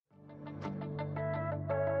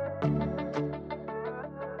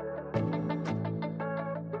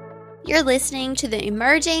You're listening to the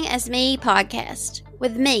Emerging as Me podcast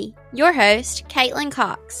with me, your host, Caitlin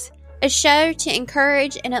Cox, a show to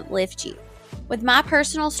encourage and uplift you with my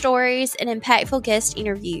personal stories and impactful guest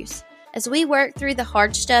interviews. As we work through the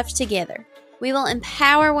hard stuff together, we will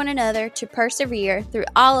empower one another to persevere through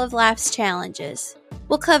all of life's challenges.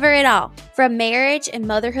 We'll cover it all, from marriage and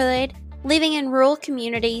motherhood, living in rural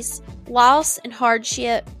communities, loss and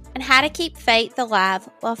hardship, and how to keep faith alive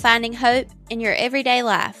while finding hope in your everyday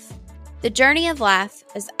life. The journey of life,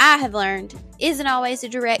 as I have learned, isn't always a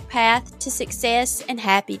direct path to success and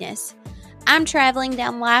happiness. I'm traveling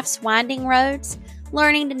down life's winding roads,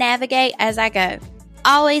 learning to navigate as I go,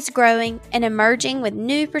 always growing and emerging with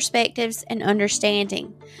new perspectives and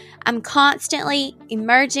understanding. I'm constantly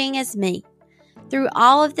emerging as me through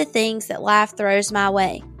all of the things that life throws my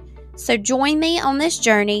way. So join me on this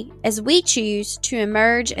journey as we choose to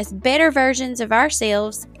emerge as better versions of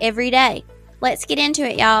ourselves every day. Let's get into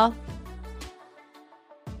it, y'all.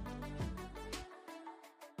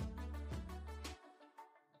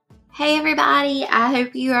 Hey everybody, I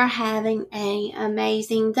hope you are having an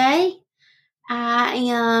amazing day. I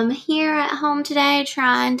am here at home today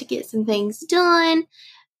trying to get some things done,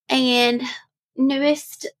 and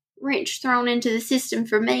newest wrench thrown into the system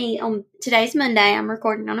for me on today's Monday. I'm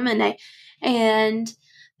recording on a Monday, and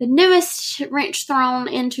the newest wrench thrown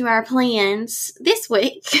into our plans this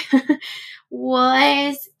week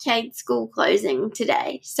was Cade's school closing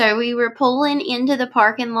today. So we were pulling into the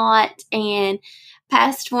parking lot and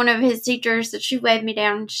past one of his teachers that she waved me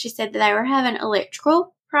down. She said that they were having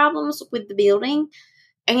electrical problems with the building,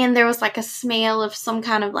 and there was like a smell of some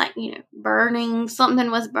kind of burning.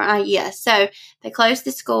 Something was burning. So they closed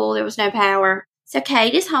the school. There was no power. So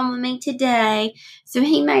Cade is home with me today. So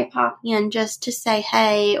he may pop in just to say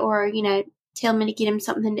hey, or tell me to get him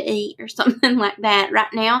something to eat or something like that.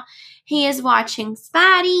 Right now he is watching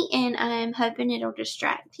Spidey, and I'm hoping it'll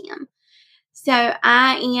distract him. So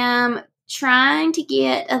I am trying to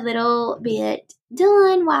get a little bit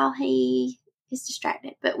done while he is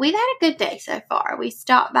distracted. But we've had a good day so far. We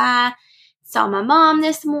stopped by, saw my mom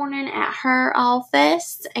this morning at her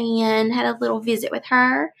office, and had a little visit with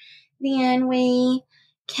her. Then we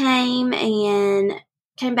came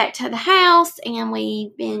back to the house, and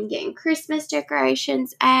we've been getting Christmas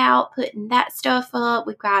decorations out, putting that stuff up.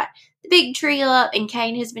 We've got the big tree up, and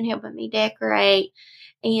Kane has been helping me decorate.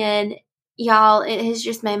 And y'all, it has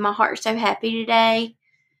just made my heart so happy today,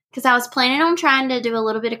 because I was planning on trying to do a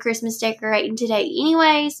little bit of Christmas decorating today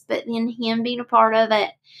anyways, but then him being a part of it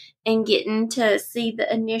and getting to see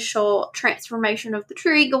the initial transformation of the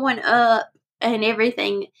tree going up and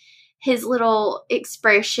everything, his little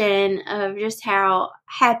expression of just how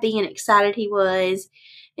happy and excited he was.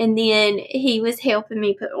 And then he was helping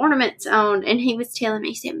me put ornaments on, and he was telling me,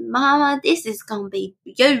 he said, "Mama, this is going to be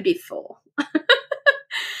beautiful."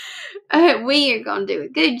 We are going to do a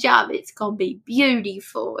good job. It's going to be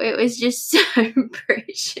beautiful. It was just so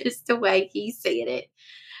precious the way he said it.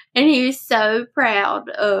 And he was so proud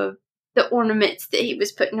of the ornaments that he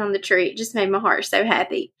was putting on the tree. It just made my heart so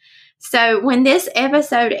happy. So when this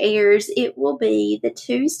episode airs, it will be the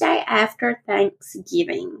Tuesday after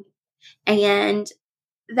Thanksgiving. And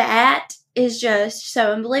that is just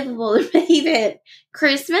so unbelievable to me that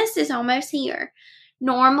Christmas is almost here.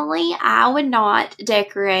 Normally, I would not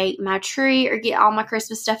decorate my tree or get all my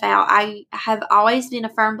Christmas stuff out. I have always been a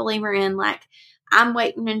firm believer in, I'm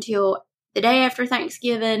waiting until the day after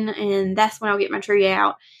Thanksgiving, and that's when I'll get my tree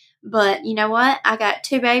out. But you know what? I got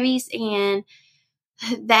 2 babies, and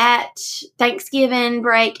that Thanksgiving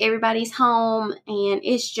break, everybody's home, and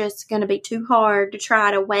it's just going to be too hard to try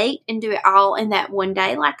to wait and do it all in that one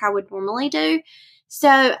day like I would normally do. So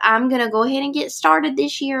I'm going to go ahead and get started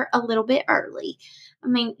this year a little bit early.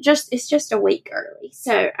 It's just a week early.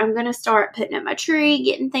 So I'm going to start putting up my tree,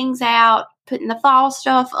 getting things out, putting the fall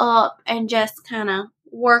stuff up, and just kind of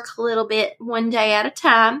work a little bit one day at a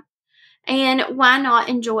time. And why not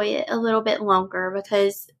enjoy it a little bit longer?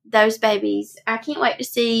 Because those babies, I can't wait to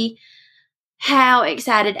see how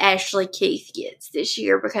excited Ashley Keith gets this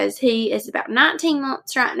year, because he is about 19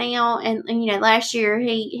 months right now. And last year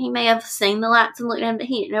he may have seen the lights and looked at them, but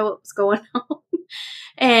he didn't know what was going on.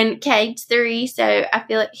 And Cade's 3, so I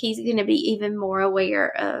feel like he's going to be even more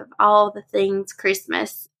aware of all the things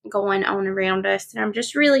Christmas going on around us. And I'm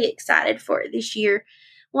just really excited for it this year.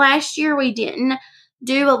 Last year we didn't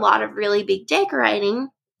do a lot of really big decorating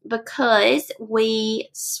because we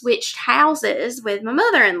switched houses with my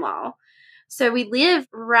mother-in-law. So we live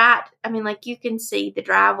right, you can see the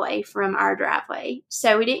driveway from our driveway.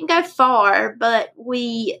 So we didn't go far, but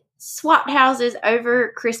we swapped houses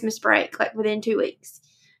over Christmas break, like within 2 weeks.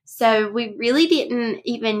 So we really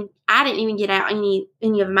I didn't even get out any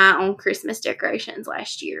of my own Christmas decorations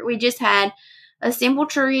last year. We just had a simple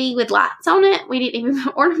tree with lights on it. We didn't even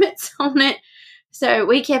put ornaments on it. So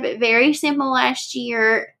we kept it very simple last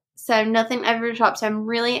year. So nothing over the top. So I'm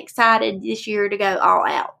really excited this year to go all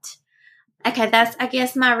out. Okay, that's, I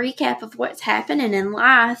guess, my recap of what's happening in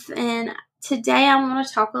life. And today I want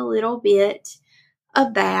to talk a little bit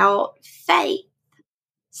about faith.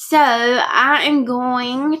 So I am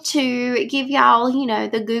going to give y'all,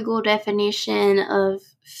 the Google definition of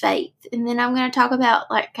faith. And then I'm going to talk about,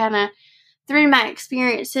 like, kind of through my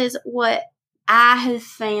experiences, what I have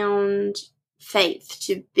found faith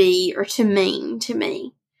to be or to mean to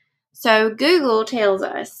me. So Google tells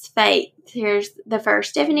us faith. Here's the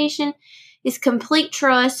first definition: is complete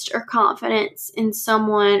trust or confidence in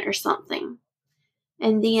someone or something.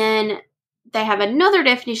 And then they have another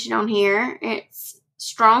definition on here. It's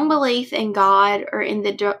strong belief in God or in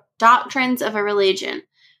the doctrines of a religion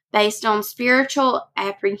based on spiritual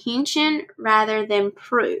apprehension rather than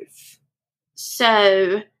proof.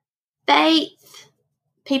 So faith,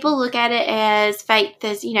 people look at it as faith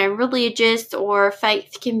as, religious, or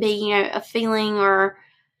faith can be, a feeling, or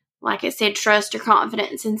like I said, trust or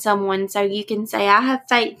confidence in someone. So you can say, I have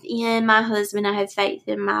faith in my husband, I have faith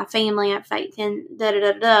in my family, I have faith in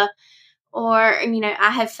da-da-da-da. Or, I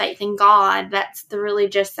have faith in God. That's the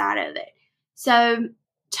religious side of it. So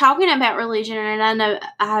talking about religion, and I know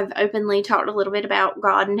I've openly talked a little bit about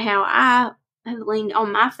God and how I have leaned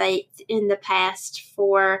on my faith in the past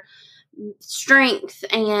for strength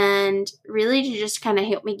and really to just kind of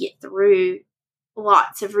help me get through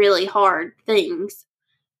lots of really hard things.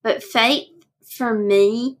 But faith for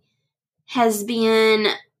me has been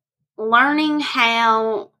learning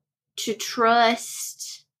how to trust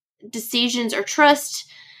decisions or trust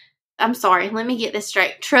plans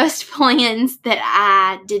that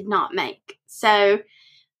I did not make. So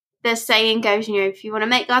the saying goes, if you want to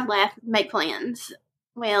make God laugh, make plans.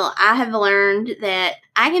 Well, I have learned that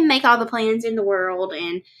I can make all the plans in the world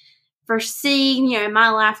and foresee, my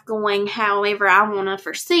life going however I want to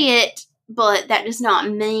foresee it, but that does not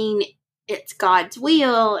mean it's God's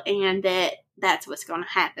will and that that's what's going to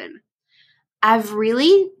happen. I've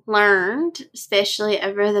really learned, especially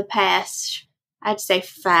over the past, I'd say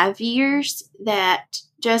 5 years, that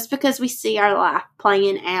just because we see our life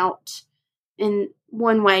playing out in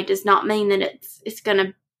one way does not mean that it's going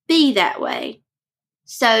to be that way.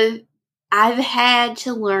 So I've had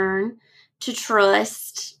to learn to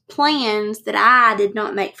trust plans that I did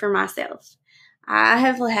not make for myself. I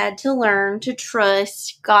have had to learn to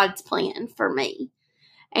trust God's plan for me.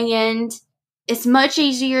 And it's much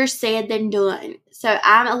easier said than done. So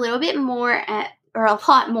I'm a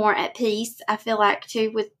lot more at peace, I feel like,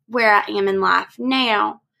 too, with where I am in life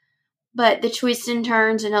now. But the twists and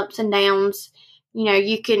turns and ups and downs,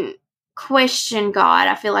 you can question God.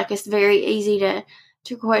 I feel like it's very easy to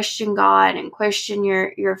question God and question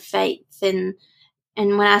your faith. And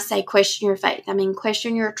when I say question your faith, I mean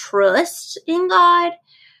question your trust in God.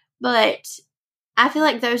 But I feel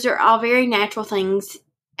like those are all very natural things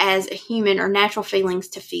as a human, or natural feelings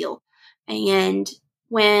to feel. And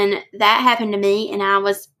when that happened to me and I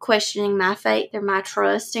was questioning my faith or my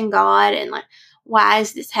trust in God and like, why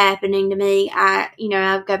is this happening to me? I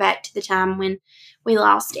go back to the time when we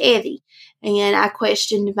lost Evie and I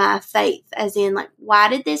questioned my faith, as in, like, why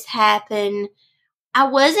did this happen? I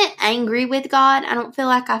wasn't angry with God. I don't feel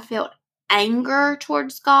like I felt anger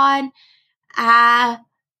towards God. I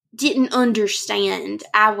didn't understand.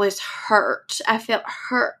 I was hurt. I felt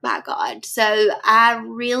hurt by God. So I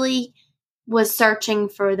really was searching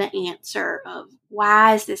for the answer of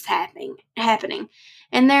why is this happening?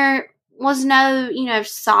 And there was no,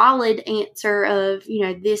 solid answer of,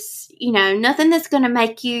 this, nothing that's going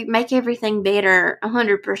to make everything better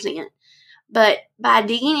 100%. But by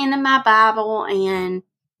digging into my Bible and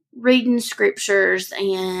reading scriptures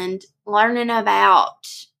and learning about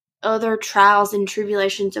other trials and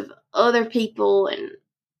tribulations of other people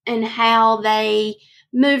and how they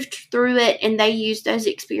moved through it and they used those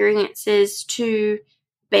experiences to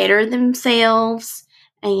better themselves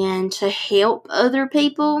and to help other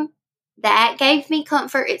people, that gave me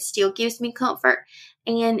comfort. It still gives me comfort,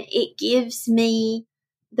 and it gives me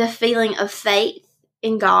the feeling of faith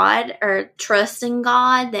in God, or trust in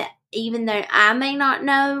God, that even though I may not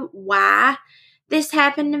know why this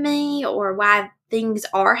happened to me or why things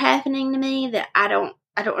are happening to me that I don't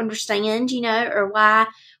understand, or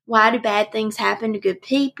why do bad things happen to good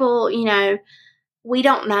people? We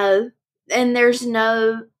don't know. And there's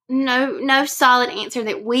no no solid answer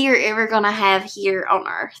that we are ever going to have here on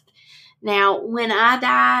earth. Now, when I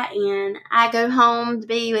die and I go home to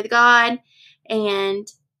be with God and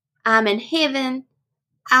I'm in heaven,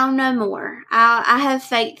 I'll know more. I have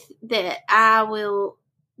faith that I will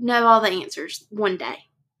know all the answers one day.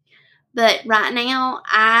 But right now,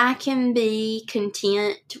 I can be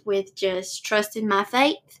content with just trusting my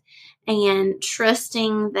faith and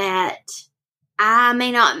trusting that I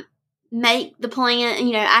may not make the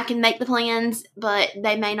plan. I can make the plans, but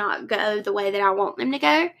they may not go the way that I want them to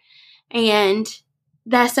go. And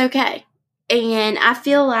that's okay. And I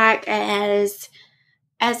feel like as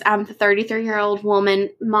I'm a 33-year-old woman,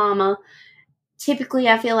 mama, typically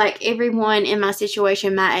I feel like everyone in my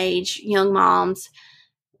situation, my age, young moms,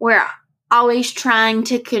 we're always trying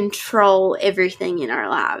to control everything in our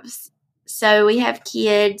lives. So we have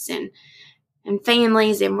kids and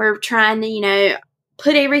families, and we're trying to,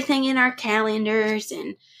 put everything in our calendars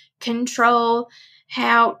and control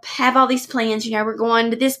have all these plans. We're going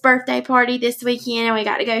to this birthday party this weekend, and we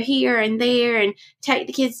got to go here and there and take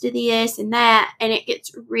the kids to this and that. And it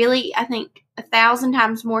gets really, I think, 1,000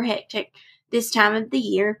 times more hectic this time of the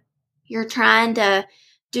year. You're trying to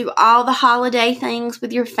do all the holiday things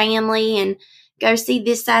with your family and go see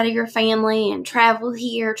this side of your family and travel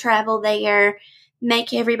here, travel there,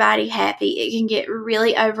 make everybody happy. It can get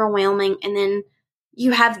really overwhelming. And then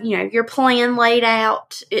you have, your plan laid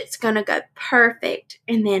out. It's going to go perfect.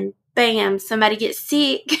 And then, bam, somebody gets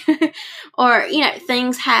sick or,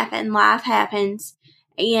 things happen. Life happens.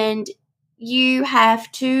 And you have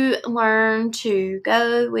to learn to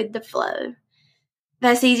go with the flow.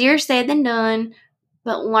 That's easier said than done,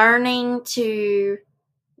 but learning to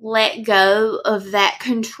let go of that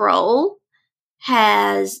control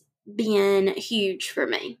has been huge for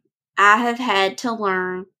me. I have had to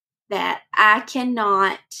learn that I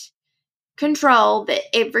cannot control that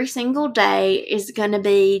every single day is going to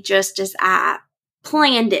be just as I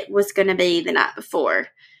planned it was going to be the night before.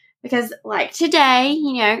 Because like today,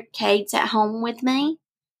 Cade's at home with me,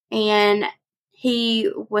 and he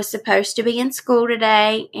was supposed to be in school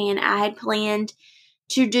today, and I had planned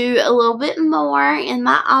to do a little bit more in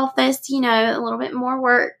my office, a little bit more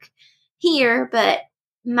work here, but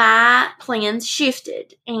my plans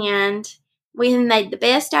shifted, and we made the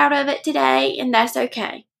best out of it today, and that's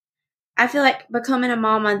okay. I feel like becoming a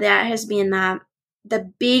mama, that has been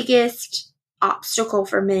the biggest obstacle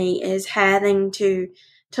for me, is having to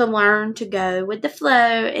learn to go with the flow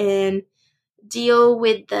and deal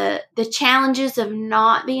with the challenges of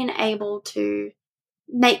not being able to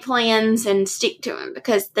make plans and stick to them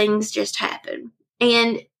because things just happen.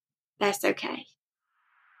 And that's okay.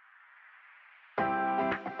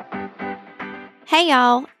 Hey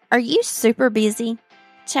y'all, are you super busy?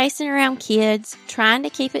 Chasing around kids, trying to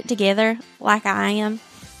keep it together like I am?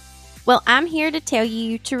 Well, I'm here to tell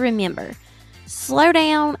you to remember, slow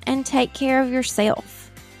down and take care of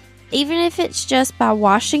yourself. Even if it's just by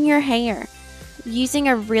washing your hair, using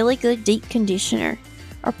a really good deep conditioner,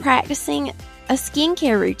 or practicing a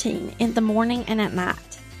skincare routine in the morning and at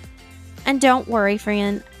night. And don't worry,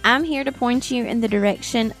 friend, I'm here to point you in the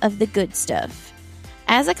direction of the good stuff.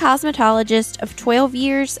 As a cosmetologist of 12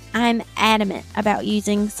 years, I'm adamant about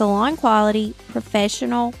using salon-quality,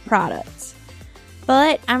 professional products.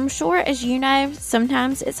 But I'm sure, as you know,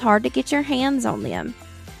 sometimes it's hard to get your hands on them,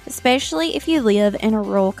 especially if you live in a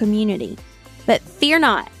rural community. But fear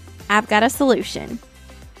not, I've got a solution.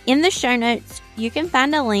 In the show notes, you can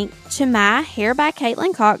find a link to my Hair by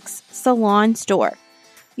Caitlin Cox salon store.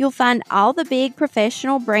 You'll find all the big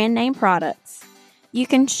professional brand name products. You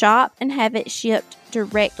can shop and have it shipped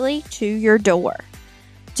directly to your door.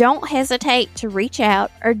 Don't hesitate to reach out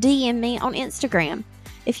or DM me on Instagram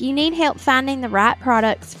if you need help finding the right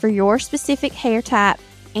products for your specific hair type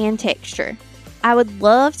and texture. I would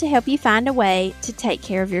love to help you find a way to take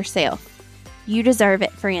care of yourself. You deserve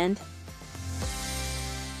it, friend.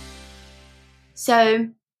 So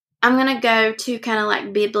I'm going to go to kind of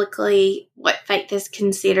like biblically what faith is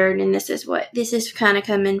considered. And this is kind of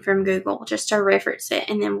coming from Google, just to reference it,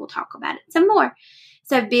 and then we'll talk about it some more.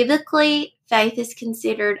 So biblically, faith is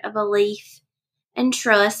considered a belief and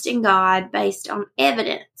trust in God based on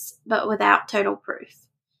evidence, but without total proof.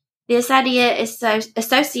 This idea is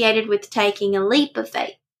associated with taking a leap of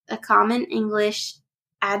faith, a common English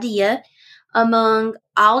idea. Among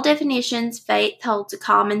all definitions, faith holds a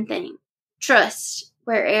common theme: trust.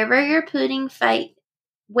 Whether you're putting faith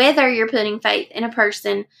in a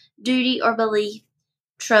person, duty, or belief,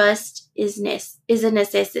 trust is a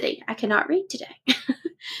necessity. I cannot read today.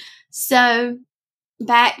 So,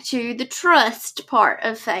 back to the trust part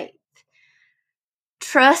of faith.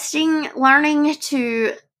 Learning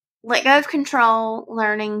to let go of control,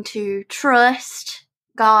 learning to trust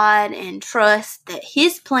God and trust that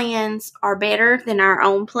His plans are better than our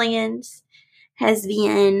own plans has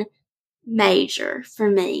been major for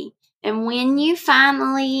me. And when you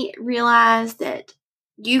finally realize that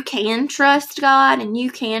you can trust God and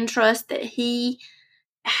you can trust that He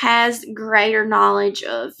has greater knowledge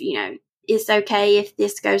of, it's okay if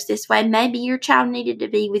this goes this way. Maybe your child needed to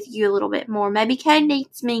be with you a little bit more. Maybe Kay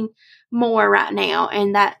needs me more right now,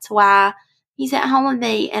 and that's why he's at home with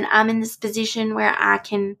me, and I'm in this position where I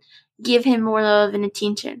can give him more love and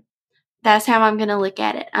attention. That's how I'm going to look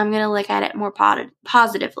at it. I'm going to look at it more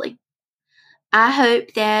positively. I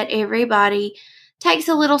hope that everybody takes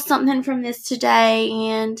a little something from this today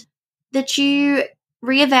and that you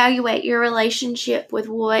reevaluate your relationship with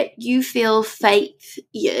what you feel faith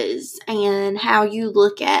is and how you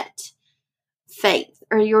look at faith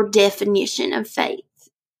or your definition of faith.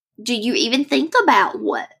 Do you even think about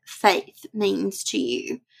what faith means to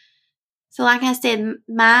you? So like I said,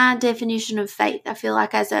 my definition of faith, I feel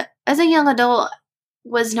like as a young adult,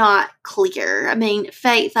 was not clear. I mean,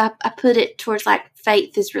 faith, I put it towards like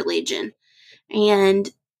faith is religion. And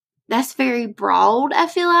that's very broad, I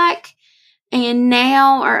feel like. And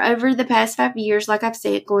now, or over the past 5 years, like I've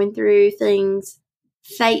said, going through things,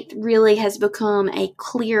 faith really has become a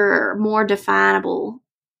clearer, more definable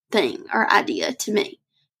thing or idea to me.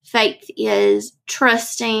 Faith is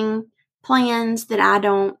trusting plans that I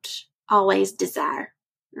don't always desire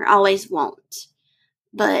or always want,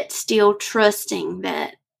 but still trusting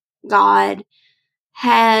that God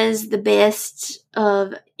has the best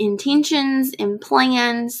of intentions and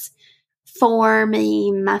plans for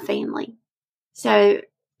me, my family. So,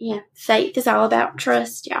 yeah, faith is all about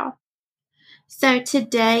trust, y'all. So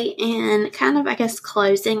today, and kind of,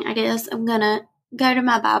 closing, I'm going to go to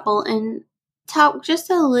my Bible and talk just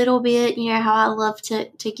a little bit, how I love to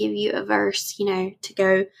give you a verse, to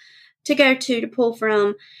go to pull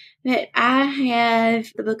from. But I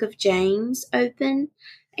have the book of James open,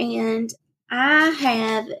 and I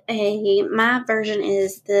have my version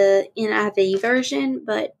is the NIV version,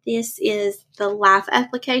 but this is the Life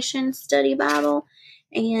Application Study Bible,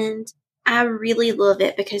 and I really love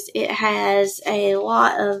it because it has a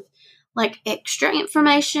lot of extra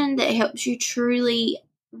information that helps you truly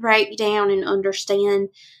break down and understand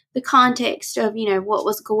the context of, what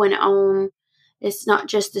was going on. It's not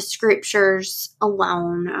just the scriptures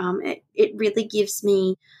alone. It really gives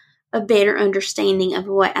me a better understanding of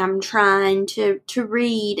what I'm trying to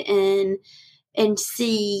read and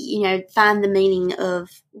see, find the meaning of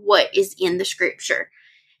what is in the scripture.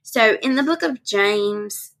 So in the book of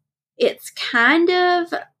James, it's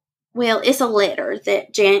it's a letter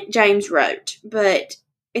that James wrote, but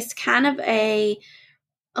it's kind of a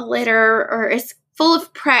letter, or it's full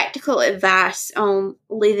of practical advice on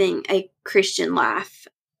living a Christian life.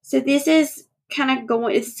 So this is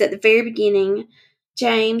it's at the very beginning,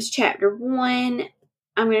 James chapter 1.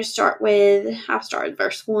 I'll start with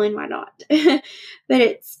verse 1, why not? But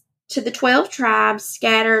it's to the 12 tribes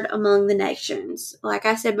scattered among the nations. Like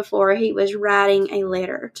I said before, he was writing a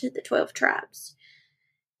letter to the 12 tribes.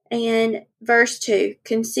 And verse 2,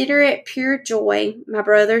 consider it pure joy, my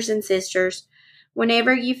brothers and sisters,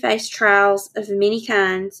 whenever you face trials of many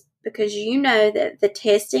kinds, because you know that the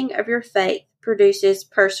testing of your faith produces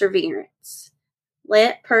perseverance.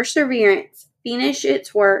 Let perseverance finish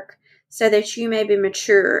its work so that you may be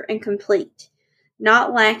mature and complete,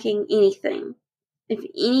 not lacking anything. If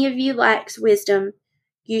any of you lacks wisdom,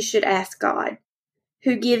 you should ask God,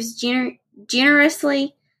 who gives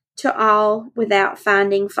generously to all without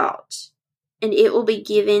finding fault, and it will be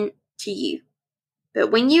given to you.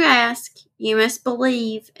 But when you ask, you must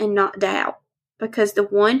believe and not doubt, because the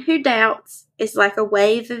one who doubts is like a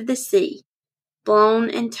wave of the sea, blown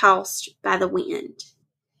and tossed by the wind.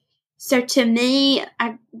 So to me,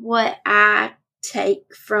 what I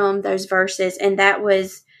take from those verses, and that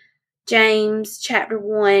was James chapter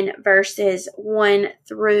 1, verses 1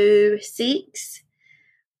 through 6,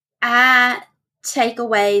 I take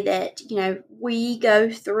away that, we go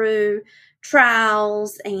through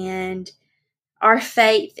trials and our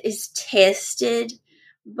faith is tested,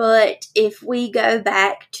 but if we go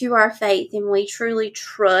back to our faith and we truly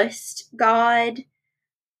trust God,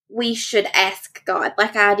 we should ask God,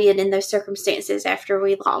 like I did in those circumstances after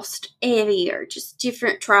we lost Evie, or just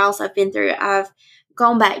different trials I've been through. I've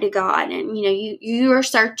gone back to God, and you are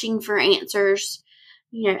searching for answers,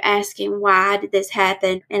 asking why did this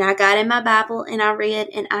happen. And I got in my Bible and I read,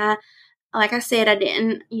 and like I said, I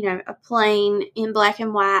didn't, a plain in black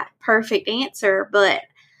and white perfect answer, but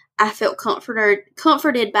I felt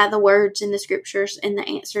comforted by the words in the scriptures and the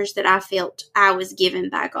answers that I felt I was given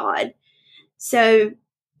by God. So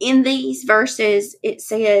in these verses, it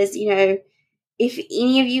says, if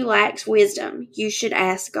any of you lacks wisdom, you should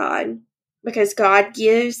ask God, because God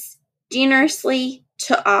gives generously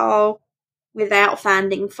to all without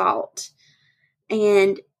finding fault,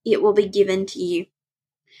 and it will be given to you.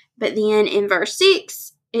 But then in verse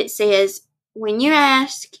 6, it says, when you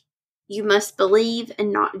ask, you must believe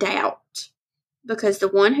and not doubt, because the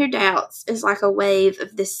one who doubts is like a wave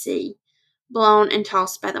of the sea, blown and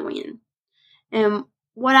tossed by the wind. And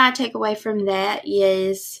what I take away from that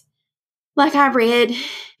is, like, I read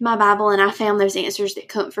my Bible and I found those answers that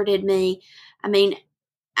comforted me. I mean,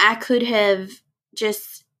 I could have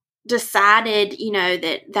just decided,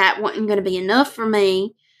 that wasn't going to be enough for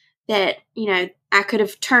me, that, I could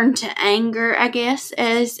have turned to anger, I guess,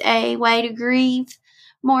 as a way to grieve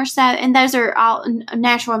more so. And those are all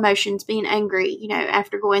natural emotions, being angry,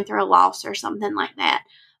 after going through a loss or something like that.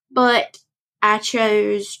 But I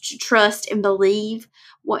chose to trust and believe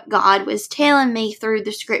what God was telling me through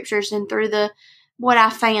the scriptures and through what I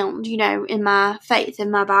found, in my faith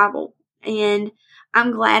in my Bible. And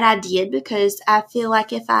I'm glad I did, because I feel like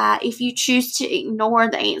if you choose to ignore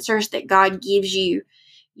the answers that God gives you,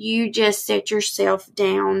 you just set yourself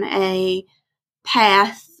down a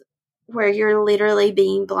path where you're literally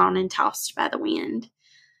being blown and tossed by the wind.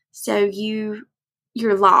 So you're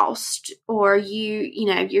lost, or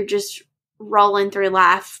you're just rolling through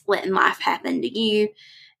life, letting life happen to you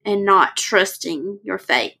and not trusting your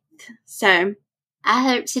faith. So I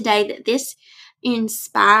hope today that this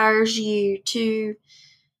inspires you to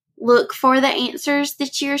look for the answers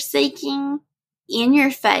that you're seeking in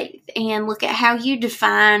your faith, and look at how you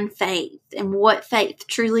define faith and what faith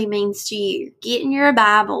truly means to you. Get in your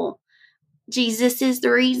Bible. Jesus is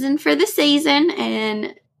the reason for the season,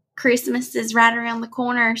 and Christmas is right around the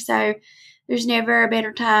corner, so there's never a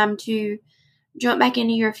better time to jump back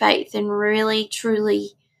into your faith and really, truly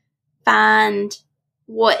find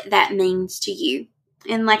what that means to you.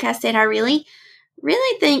 And like I said, I really,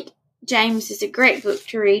 really think James is a great book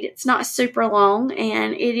to read. It's not super long,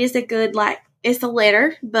 and it is a good, it's a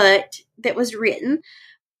letter, but that was written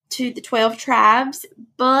to the 12 tribes,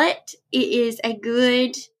 but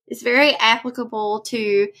it's very applicable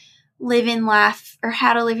to living life, or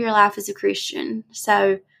how to live your life as a Christian.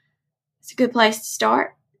 So it's a good place to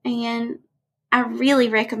start. And I really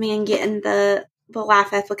recommend getting the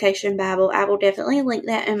Life Application Bible. I will definitely link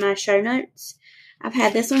that in my show notes. I've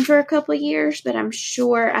had this one for a couple of years, but I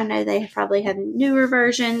know they probably have newer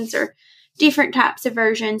versions or different types of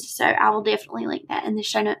versions, so I will definitely link that in the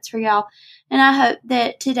show notes for y'all. And I hope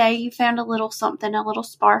that today you found a little something, a little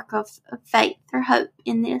spark of faith or hope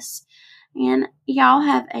in this. And y'all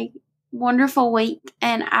have a wonderful week,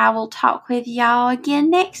 and I will talk with y'all again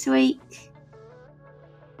next week.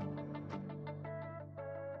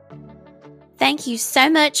 Thank you so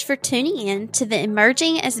much for tuning in to the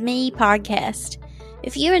Emerging as Me podcast.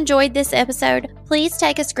 If you enjoyed this episode, please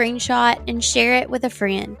take a screenshot and share it with a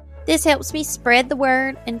friend. This helps me spread the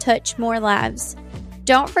word and touch more lives.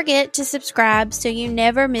 Don't forget to subscribe so you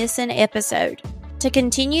never miss an episode. To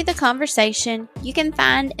continue the conversation, you can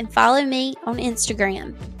find and follow me on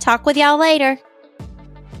Instagram. Talk with y'all later.